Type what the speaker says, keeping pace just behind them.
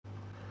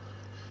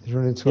He's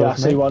running towards me.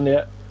 me. I see one,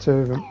 yeah. 2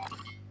 of them.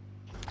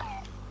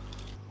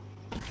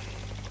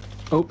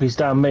 Oh, he's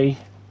down me.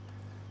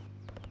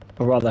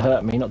 Or rather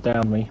hurt me, not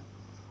down me.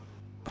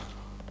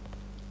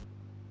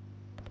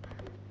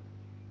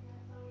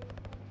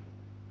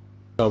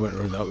 I went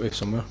around that way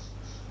somewhere.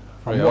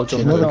 I'm Right, I'll watching,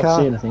 jump I in.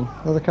 can't see anything.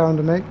 Another car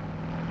under me.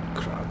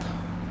 Crap.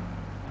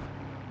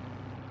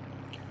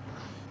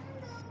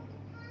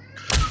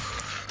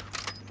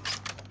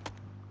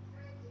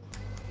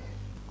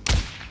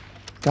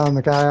 Down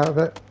the guy out of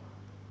it.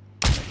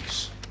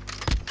 Nice.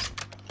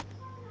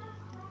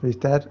 He's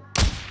dead.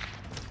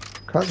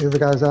 Cracked the other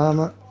guy's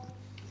armour.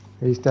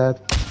 He's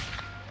dead.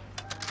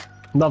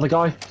 Another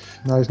guy.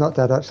 No, he's not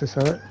dead actually,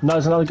 sorry. No,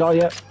 there's another guy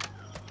yet.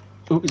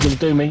 Oh, he's gonna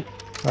do me.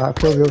 Right, I've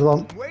killed the other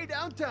one. Way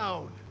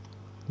downtown.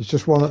 There's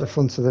just one at the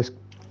front of this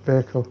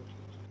vehicle.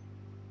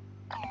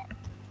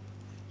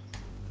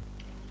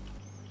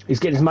 He's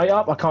getting his mate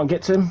up, I can't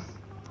get to him.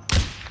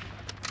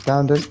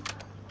 Downed him.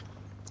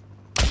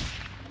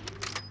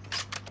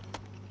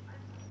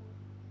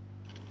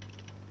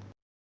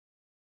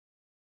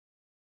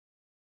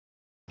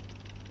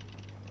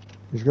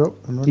 He's up,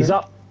 I'm running. He's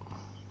up.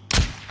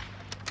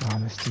 Oh, I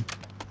missed him.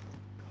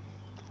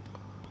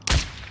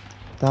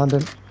 Downed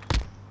him.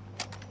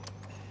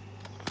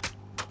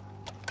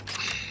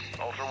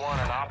 Ultra One,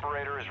 an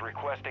operator is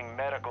requesting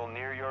medical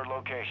near your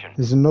location.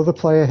 There's another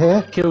player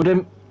here. Killed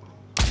him.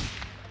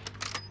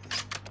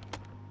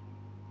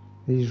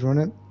 He's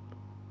running.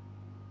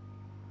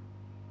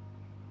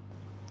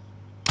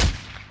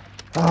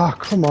 Ah,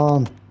 come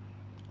on.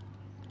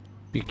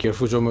 Be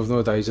careful, John, we've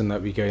no eyes on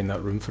that wee guy in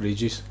that room for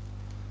ages.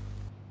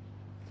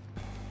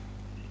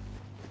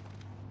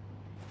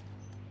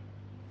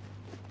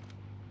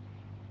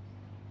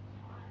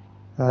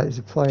 Right, there's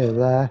a player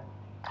there.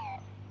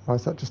 Why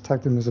is that just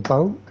tagged him as a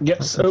boat?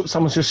 Yes. Oh,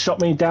 someone's just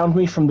shot me, downed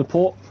me from the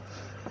port.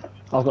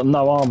 I've got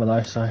no armour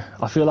though, so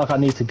I feel like I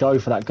need to go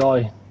for that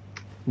guy.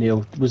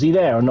 Neil, was he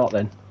there or not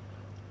then?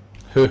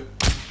 Who?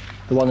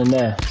 The one in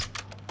there.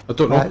 I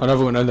don't know, Right. I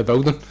never went in the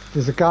building.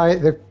 There's a guy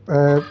at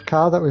the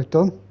car that we've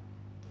done.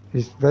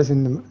 He's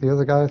rezzing the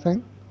other guy, I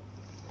think.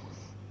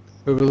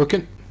 Where were we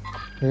looking?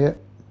 Here.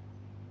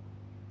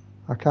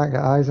 I can't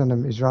get eyes on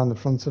him. He's around the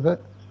front of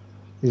it.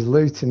 He's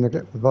looting the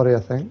body, I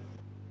think.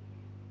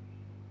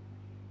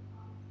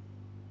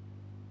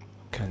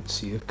 Can't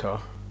see the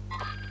car.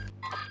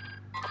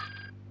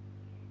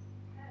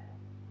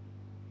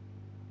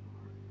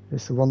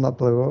 It's the one that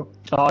blew up.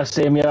 Oh, I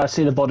see him, yeah, I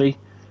see the body.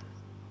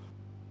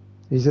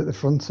 He's at the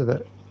front of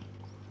it.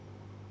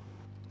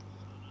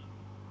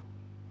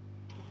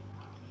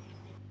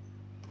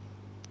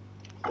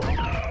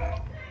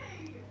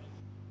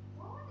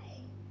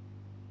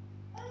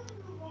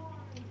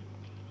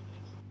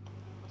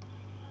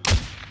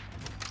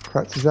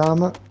 Cracked his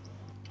armour.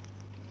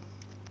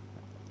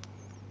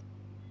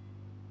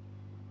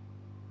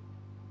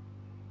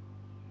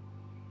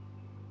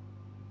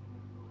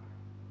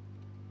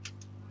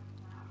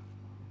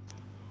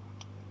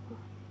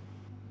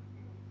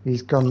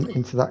 He's gone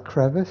into that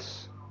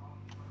crevice.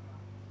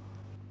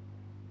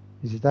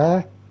 Is he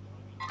there?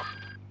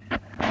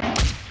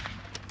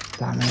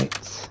 Damn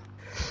it.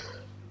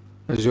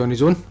 Is he on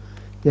his own?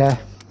 Yeah,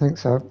 I think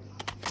so.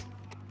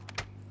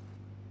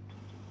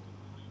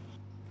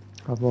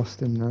 I've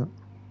lost him now.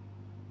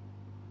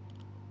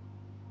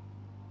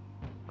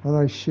 Oh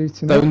no, he's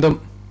shooting me. Downed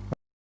him.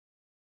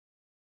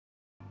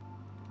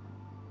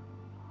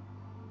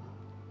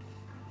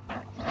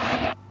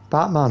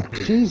 Batman.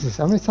 Jesus,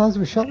 how many times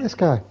have we shot this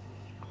guy?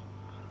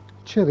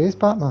 Surely it's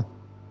Batman.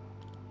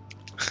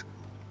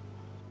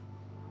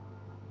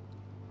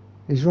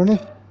 He's running.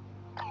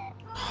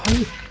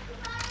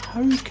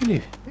 How can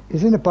he?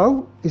 He's in a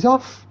boat. He's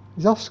off.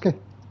 He's off ski.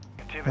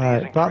 Activity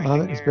Right, is Batman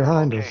increasing is near your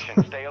behind us.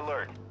 location. Stay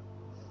alert.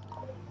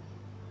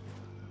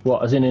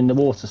 What, as in the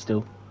water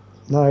still?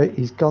 No,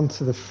 he's gone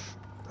to the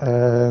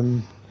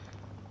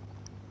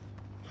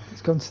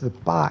he's gone to the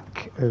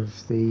back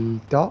of the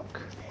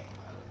dock.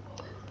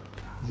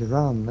 He's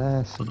around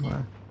there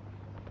somewhere.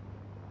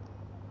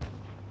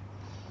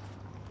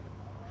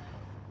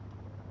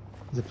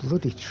 There's a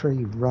bloody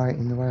tree right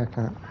in the way, I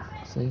can't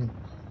see him.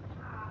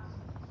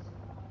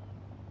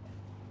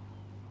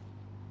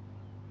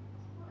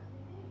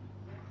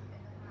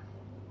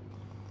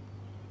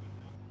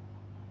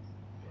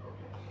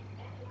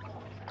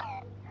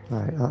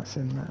 Right, that's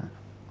in there.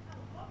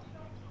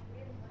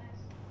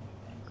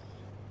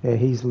 Yeah,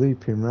 he's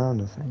looping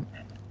round, I think.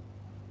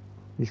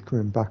 He's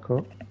coming back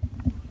up.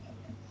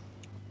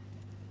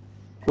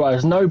 Right,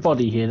 there's no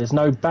body here, there's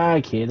no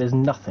bag here, there's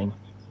nothing.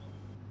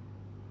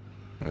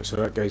 Right, so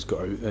that guy's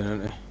got out then,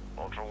 hasn't he?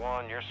 Ultra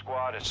One, your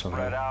squad is Somehow.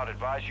 spread out.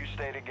 Advise you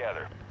stay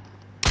together.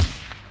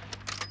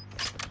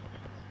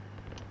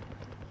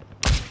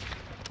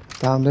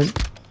 Downed him.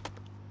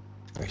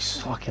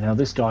 Nice. Fucking hell,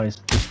 this guy is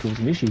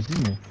causing issues,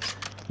 isn't he?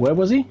 Where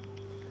was he?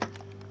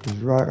 He's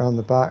right around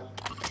the back.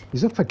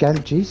 He's up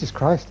again. Jesus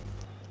Christ.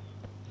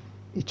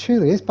 He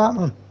truly is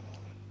Batman.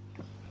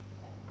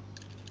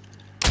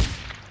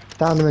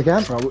 Down him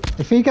again. Right,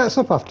 If he gets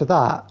up after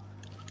that,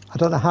 I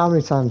don't know how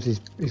many times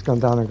he's gone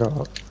down and got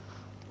up.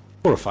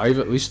 4 or 5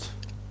 at least,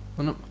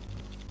 isn't it?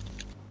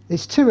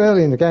 It's too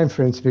early in the game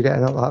for him to be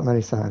getting up that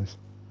many times.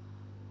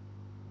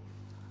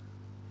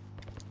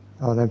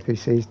 Oh, an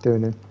NPC's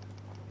doing him.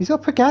 He's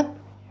up again.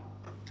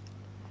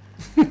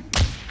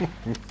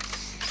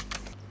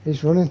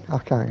 He's running. I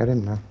can't get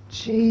him now.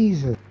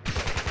 Jesus.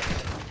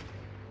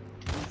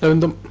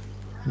 Downed him.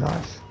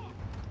 Nice.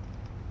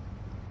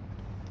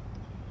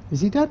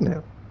 Is he dead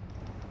now?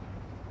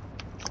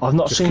 I've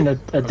not seen a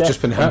I've death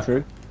just been come hit.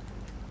 through.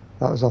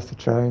 That was off the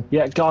train.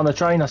 Yeah, guy on the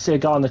train. I see a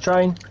guy on the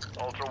train.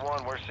 Ultra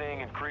One, we're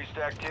seeing increased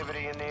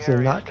activity in the He's in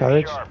area. that Stay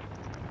carriage. sharp.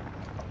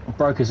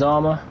 Broke his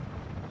armour.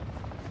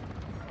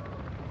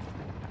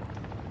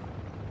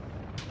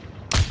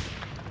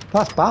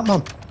 That's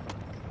Batman.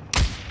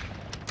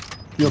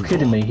 You're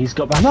kidding me? He's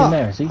got back No, in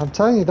there, is he? I'm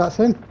telling you, that's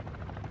him.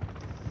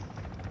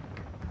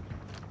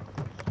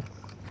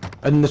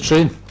 In the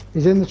train.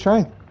 He's in the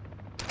train.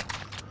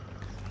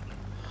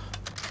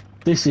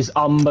 This is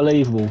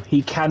unbelievable.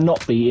 He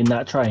cannot be in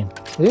that train.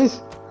 He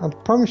is. I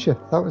promise you,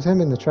 that was him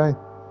in the train.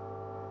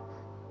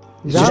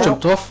 He's He's just out.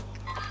 jumped off.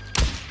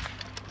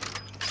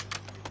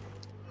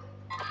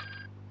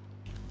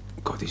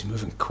 God, he's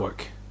moving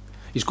quick.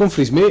 He's going for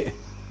his mate.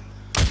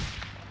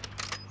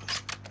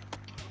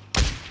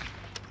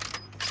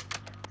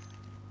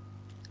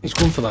 He's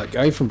going for that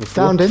guy from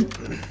before. Downed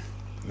him.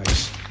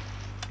 Nice.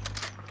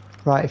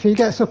 Right, if he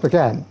gets up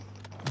again,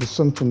 there's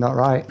something not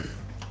right.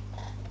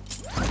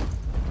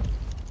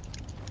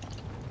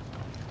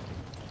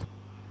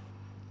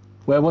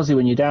 Where was he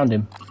when you downed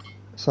him?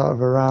 Sort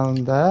of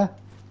around there.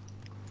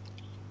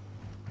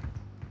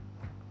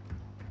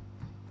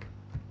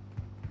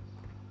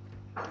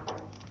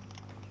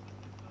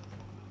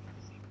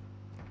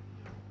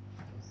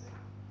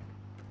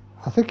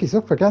 I think he's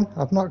up again.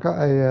 I've not got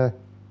a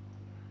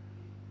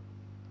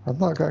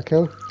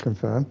kill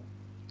confirmed.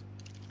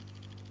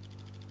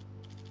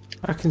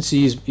 I can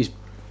see his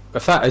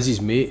if that is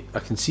his mate, I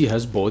can see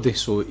his body,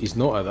 so he's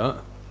not at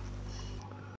that.